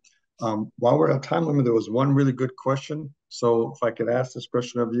on. While we're at time limit, there was one really good question. So if I could ask this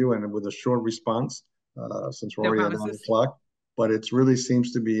question of you and with a short response, since we're already at 9 o'clock, but it really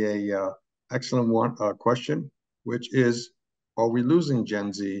seems to be a excellent one question, which is, are we losing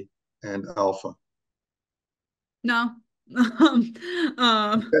Gen Z and Alpha? No. Okay.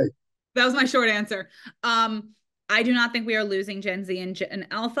 That was my short answer. I do not think we are losing Gen Z and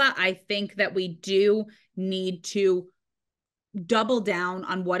Alpha. I think that we do need to double down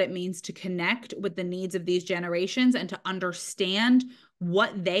on what it means to connect with the needs of these generations and to understand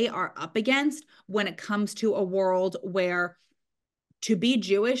what they are up against when it comes to a world where to be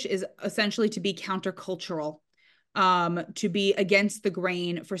Jewish is essentially to be countercultural, to be against the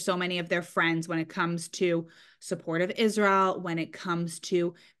grain for so many of their friends when it comes to support of Israel, when it comes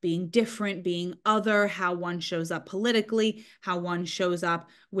to being different, being other, how one shows up politically, how one shows up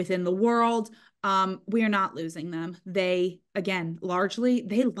within the world. We are not losing them. They, again, largely,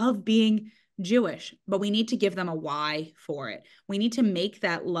 they love being Jewish, but we need to give them a why for it. We need to make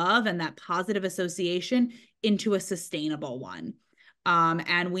that love and that positive association into a sustainable one.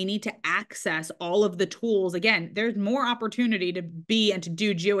 And we need to access all of the tools. Again, there's more opportunity to be and to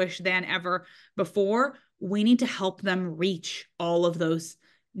do Jewish than ever before. We need to help them reach all of those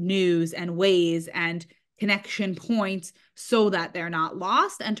news and ways and connection points so that they're not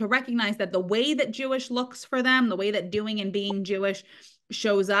lost, and to recognize that the way that Jewish looks for them, the way that doing and being Jewish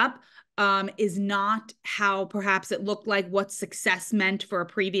shows up, is not how perhaps it looked like what success meant for a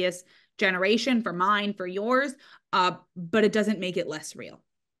previous generation, for mine, for yours, but it doesn't make it less real.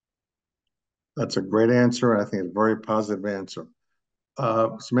 That's a great answer. I think it's a very positive answer.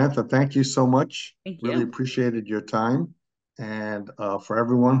 Samantha, thank you so much. Thank you. Really appreciated your time. And for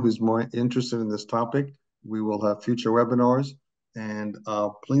everyone who's more interested in this topic, we will have future webinars. And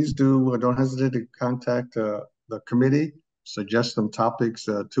please don't hesitate to contact the committee, suggest some topics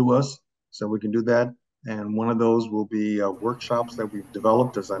to us, So we can do that. And one of those will be workshops that we've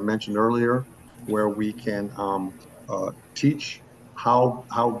developed, as I mentioned earlier, where we can teach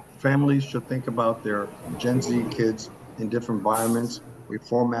how families should think about their Gen Z kids in different environments. We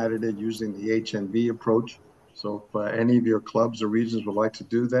formatted it using the HNB approach. So if any of your clubs or regions would like to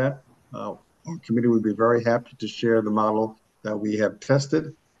do that, our committee would be very happy to share the model that we have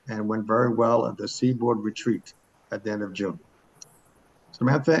tested and went very well at the Seaboard Retreat at the end of June.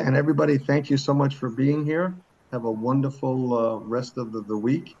 Samantha and everybody, thank you so much for being here. Have a wonderful rest of the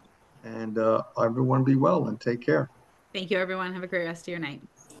week, and everyone be well and take care. Thank you, everyone. Have a great rest of your night.